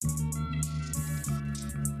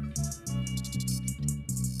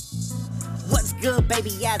good, baby?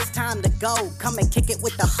 Yeah, it's time to go. Come and kick it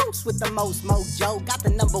with the host with the most mojo. Got the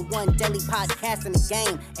 #1 daily podcast in the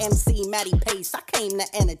game. MC Matty Pace, I came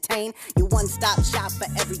to entertain. Your one-stop shop for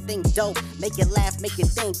everything dope. Make you laugh, make you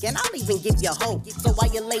think, and I'll even give you hope. So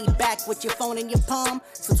while you're laid back with your phone in your palm,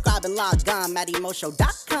 subscribe and log on,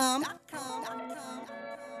 MattyMoShow.com.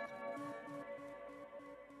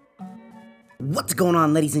 What's going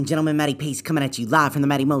on, ladies and gentlemen? Matty Pace coming at you live from the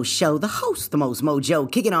Matty Mo Show, the host, the most mojo,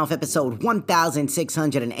 kicking off episode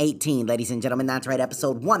 1618, ladies and gentlemen. That's right,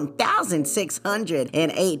 episode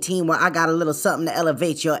 1618, where I got a little something to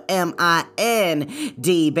elevate your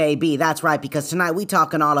M-I-N-D, baby. That's right, because tonight we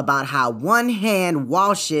talking all about how one hand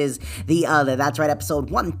washes the other. That's right,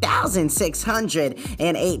 episode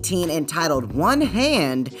 1618, entitled One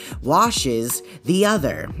Hand Washes the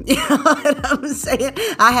Other. You know what I'm saying?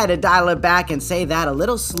 I had to dial it back and say that a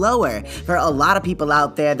little slower for a lot of people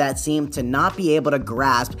out there that seem to not be able to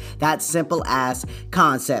grasp that simple ass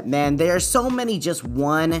concept, man. There's so many just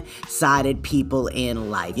one-sided people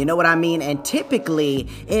in life, you know what I mean? And typically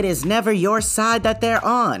it is never your side that they're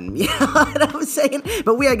on, you know what I'm saying?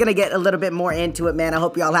 But we are gonna get a little bit more into it, man. I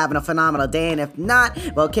hope y'all having a phenomenal day, and if not,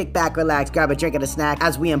 well, kick back, relax, grab a drink and a snack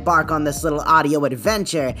as we embark on this little audio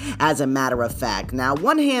adventure, as a matter of fact. Now,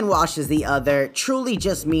 one hand washes the other truly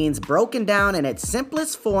just means, broken down in its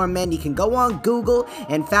simplest form, man, you can go on Google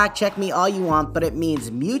and fact check me all you want, but it means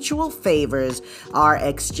mutual favors are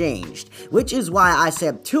exchanged, which is why I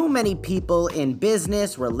said too many people in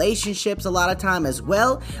business, relationships, a lot of time as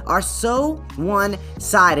well, are so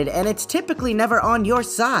one-sided, and it's typically never on your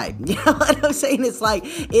side. You know what I'm saying? It's like,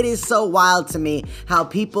 it is so wild to me how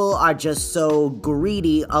people are just so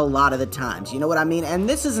greedy a lot of the times, you know what I mean? And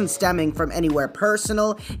this isn't stemming from anywhere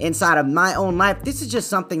personal inside of my own life. This is just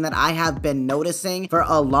something that I have been noticing for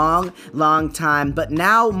a long time, but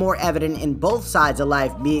now more evident in both sides of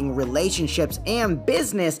life, being relationships and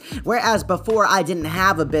business, whereas before I didn't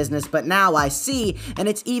have a business, but now I see, and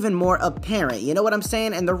it's even more apparent, you know what I'm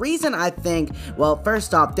saying? And the reason I think, well,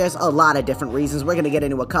 first off, there's a lot of different reasons. We're gonna get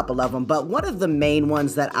into a couple of them, but one of the main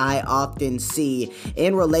ones that I often see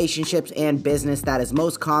in relationships and business that is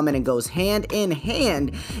most common and goes hand in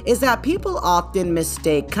hand is that people often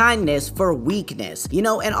mistake kindness for weakness, you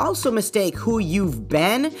know, and also mistake who you've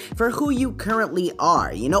been for who you currently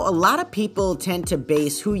are. You know, a lot of people tend to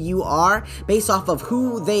base who you are based off of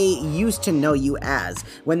who they used to know you as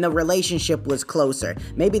when the relationship was closer.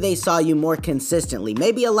 Maybe they saw you more consistently.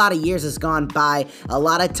 Maybe a lot of years has gone by, a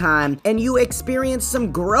lot of time, and you experienced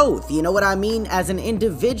some growth. You know what I mean? As an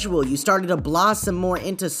individual, you started to blossom more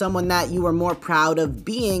into someone that you were more proud of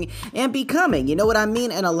being and becoming. You know what I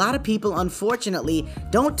mean? And a lot of people, unfortunately,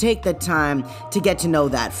 don't take the time to get to know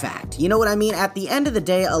that fact. You know what I mean? At the end of the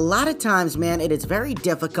day, a lot of times, man, it is very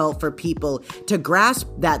difficult for people to grasp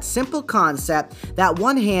that simple concept that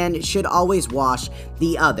one hand should always wash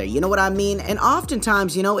the other. You know what I mean? And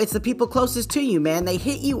oftentimes, you know, it's the people closest to you, man. They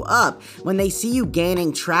hit you up when they see you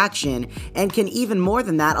gaining traction, and can even more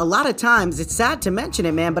than that. A lot of times, it's sad to mention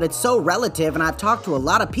it, man, but it's so relative, and I've talked to a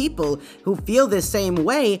lot of people who feel this same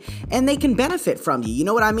way, and they can benefit from you. You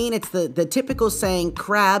know what I mean? It's the typical saying,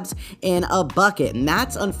 crabs in a bucket, and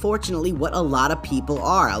that's unfortunately what a lot of people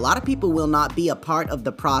are. A lot of people will not be a part of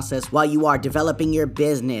the process while you are developing your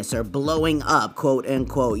business or blowing up, quote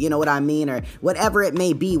unquote, you know what I mean, or whatever it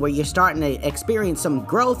may be, where you're starting to experience some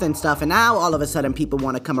growth and stuff, and now all of a sudden people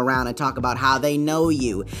want to come around and talk about how they know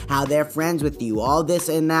you, how they're friends with you, all this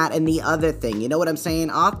and that and the other thing. You know what I'm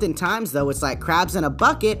saying? Oftentimes though, it's like crabs in a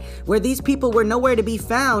bucket, where these people were nowhere to be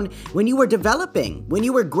found when you were developing, when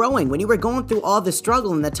you were growing, when you were going through all the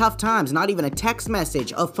struggle and the tough times. Not even a text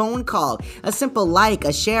message, a phone call, a simple like,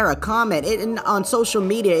 a share, a comment, and on social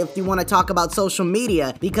media, if you want to talk about social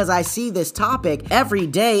media, because I see this topic every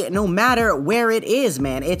day, no matter where it is,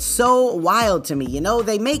 man. It's so wild to me, you know?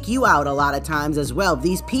 They make you out a lot of times as well.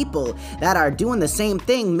 These people that are doing the same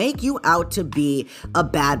thing make you out to be a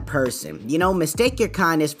bad person, you know? Mistake your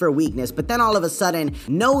kindness for weakness, but then all of a sudden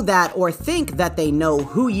know that, or think that they know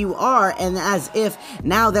who you are, and as if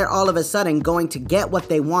now they're all of a sudden going to get what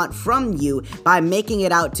they want from you by making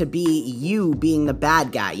it out to be you being the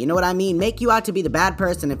bad guy. You know what I mean? Make you out to be the bad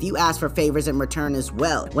person if you ask for favors in return as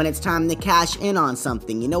well, when it's time to cash in on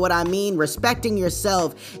something. You know what I mean? Respecting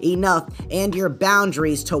yourself enough and your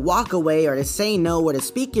boundaries to walk away, or to say no, or to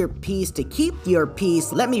speak your piece, to keep your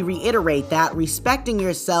peace. Let me reiterate that. Respecting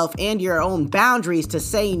yourself and your own boundaries to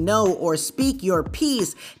say no, or speak your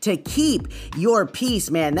piece, to keep your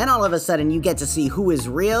peace, man. Then all of a sudden you get to see who is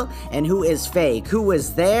real and who is fake, who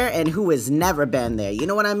is there and who has never been there. You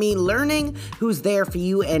know what I mean? mean? Learning who's there for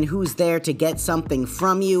you and who's there to get something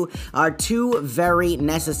from you are two very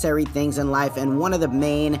necessary things in life, and one of the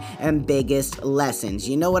main and biggest lessons.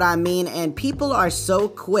 You know what I mean? And people are so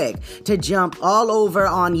quick to jump all over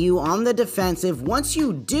on you on the defensive once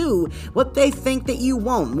you do what they think that you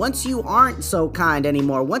won't, once you aren't so kind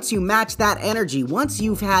anymore, once you match that energy, once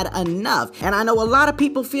you've had enough. And I know a lot of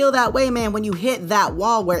people feel that way, man, when you hit that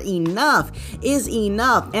wall where enough is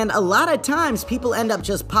enough. And a lot of times people end up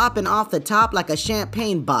just popping off the top like a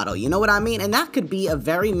champagne bottle, you know what I mean? And that could be a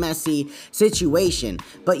very messy situation.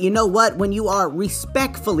 But you know what? When you are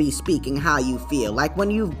respectfully speaking how you feel, like when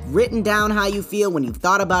you've written down how you feel, when you've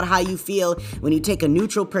thought about how you feel, when you take a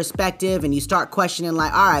neutral perspective and you start questioning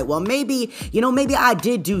like, all right, well, maybe I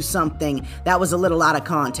did do something that was a little out of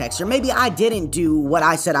context, or maybe I didn't do what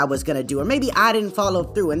I said I was gonna do, or maybe I didn't follow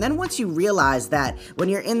through. And then once you realize that, when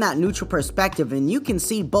you're in that neutral perspective and you can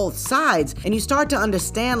see both sides and you start to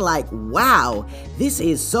understand like, wow, this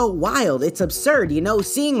is so wild, it's absurd,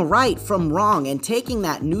 seeing right from wrong and taking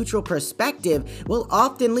that neutral perspective will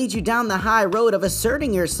often lead you down the high road of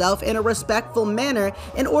asserting yourself in a respectful manner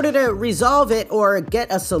in order to resolve it or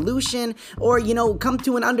get a solution or, come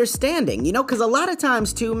to an understanding, because a lot of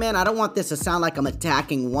times too, man, I don't want this to sound like I'm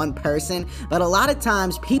attacking one person, but a lot of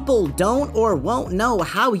times people don't or won't know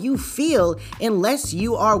how you feel unless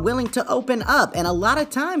you are willing to open up. And a lot of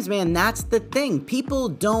times, man, that's the thing. People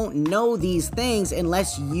don't know these things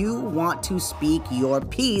unless you want to speak your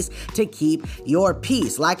piece to keep your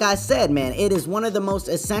peace. Like I said, man, it is one of the most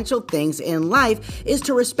essential things in life is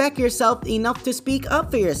to respect yourself enough to speak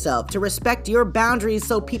up for yourself, to respect your boundaries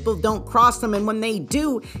so people don't cross them. And when they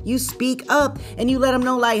do, you speak up and you let them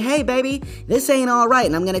know like, hey, baby, this ain't all right.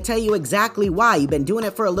 And I'm going to tell you exactly why. You've been doing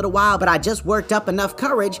it for a little while, but I just worked up enough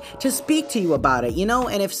courage to speak to you about it,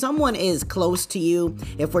 And if someone is close to you,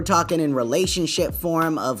 if we're talking in relationship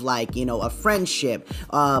form of like, a friendship,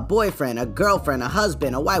 a boyfriend, a girlfriend, a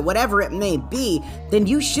husband, a wife, whatever it may be, then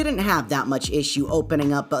you shouldn't have that much issue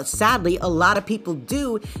opening up. But sadly, a lot of people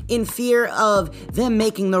do in fear of them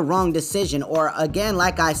making the wrong decision. Or again,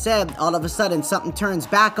 like I said, all of a sudden something turns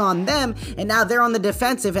back on them and now they're on the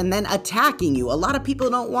defensive and then attacking you. A lot of people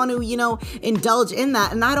don't want to, indulge in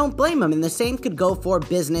that, and I don't blame them. And the same could go for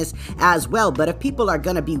business as well. But if people are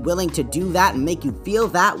going to be willing to do that and make you feel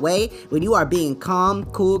that way when you are being calm,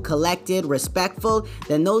 cool, collected, respectful,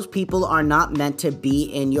 then those people are not meant to be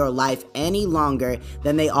in your life any longer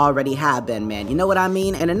than they already have been, man. You know what I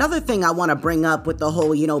mean? And another thing I want to bring up with the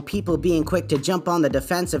whole, people being quick to jump on the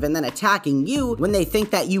defensive and then attacking you when they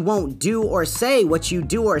think that you won't do or say what you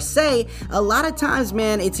do or say, a lot of times,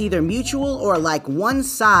 man, it's either mutual or like one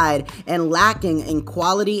side and lacking in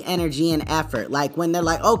quality, energy, and effort. Like when they're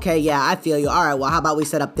like, okay, yeah, I feel you. All right, well, how about we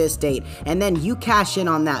set up this date? And then you cash in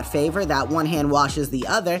on that favor, that one hand washes the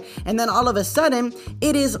other. And then all of a sudden,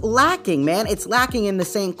 it is lacking, man. It's lacking in the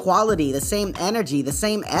same quality, the same energy, the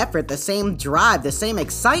same effort, the same drive, the same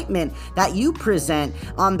excitement that you present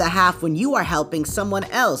on behalf when you are helping someone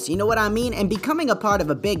else. You know what I mean? And becoming a part of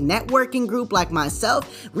a big networking group like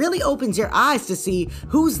myself really opens your eyes to see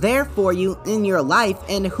who's there for you in your life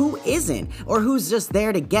and who isn't, or who's just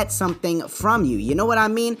there to get something from you. You know what I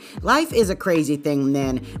mean? Life is a crazy thing,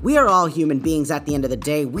 man. We are all human beings at the end of the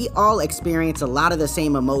day. We all experience a lot of the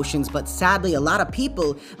same emotions, but sadly, a lot of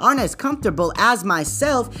people aren't as comfortable as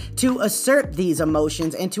myself to assert these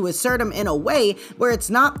emotions and to assert them in a way where it's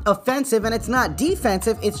not offensive and it's not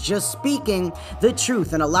defensive. It's just speaking the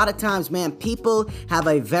truth. And a lot of times, man, people have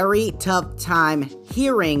a very tough time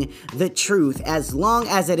hearing the truth as long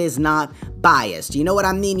as it is not biased. You know what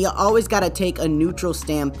I mean? You always got to take a neutral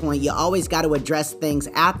standpoint. You always got to address things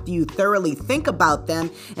after you thoroughly think about them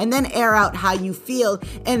and then air out how you feel.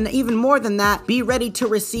 And even more than that, be ready to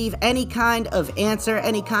receive any kind of answer,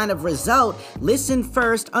 any kind of result. Listen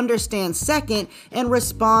first, understand second, and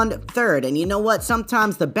respond third. And you know what?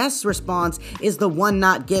 Sometimes the best response is the one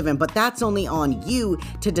not given, but that's only on you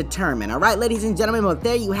to determine. All right, ladies and gentlemen, well,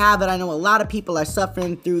 there you have it. I know a lot of people are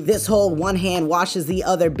suffering through this whole one hand washes the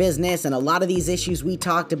other business, and a lot of these issues we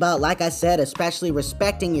talked about, like I said, especially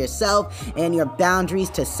respecting yourself and your boundaries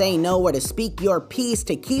to say no or to speak your piece,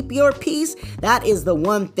 to keep your peace. That is the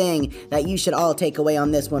one thing that you should all take away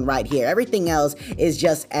on this one right here. Everything else is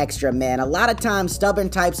just extra, man. A lot of times, stubborn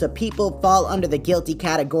types of people fall under the guilty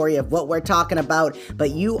category of what we're talking about,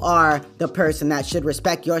 but you are the person that should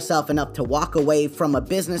respect yourself enough to walk away from a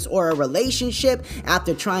business or a relationship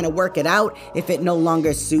after trying to work it out if it no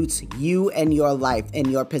longer suits you and your life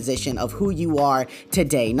and your position of who you are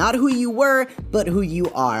today. Not who you were, but who you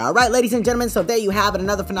are. All right, ladies and gentlemen, so there you have it.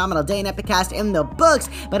 Another phenomenal day in Epicast in the books,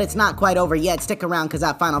 but it's not quite over yet. Stick around because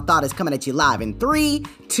that final thought is coming at you live in 3,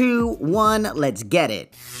 2, 1. Let's get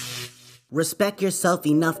it. Respect yourself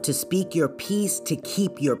enough to speak your piece, to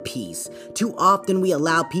keep your peace. Too often we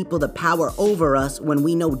allow people the power over us when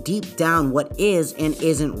we know deep down what is and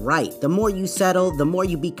isn't right. The more you settle, the more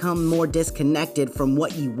you become more disconnected from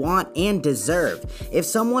what you want and deserve. If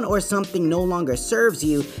someone or something no longer serves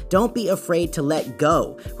you, don't be afraid to let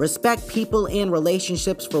go. Respect people and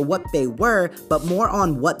relationships for what they were, but more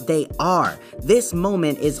on what they are. This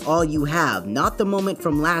moment is all you have, not the moment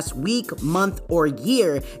from last week, month, or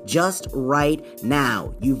year, just right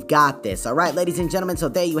now. You've got this. All right, ladies and gentlemen, so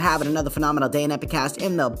there you have it. Another phenomenal day in Epicast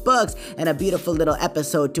in the books and a beautiful little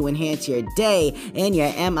episode to enhance your day and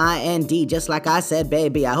your mind. Just like I said,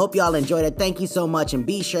 baby, I hope y'all enjoyed it. Thank you so much, and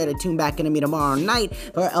be sure to tune back into me tomorrow night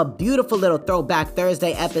for a beautiful little Throwback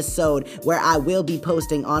Thursday episode where I will be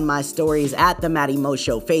posting on my stories at the Maddie Mo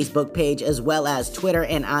Show Facebook page, as well as Twitter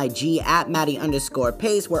and IG at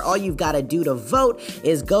Maddie_Pace, where all you've got to do to vote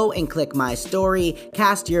is go and click my story,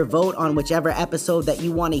 cast your vote on whichever episode that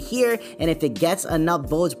you want to hear, and if it gets enough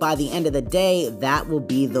votes by the end of the day, that will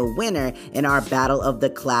be the winner in our battle of the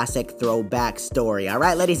classic throwback story. All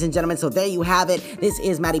right, ladies and gentlemen, so there you have it. This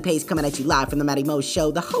is Maddie Pace coming at you live from the Maddie Mo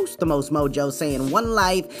Show, the host, the most mojo, saying one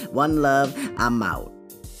life, one love, I'm out.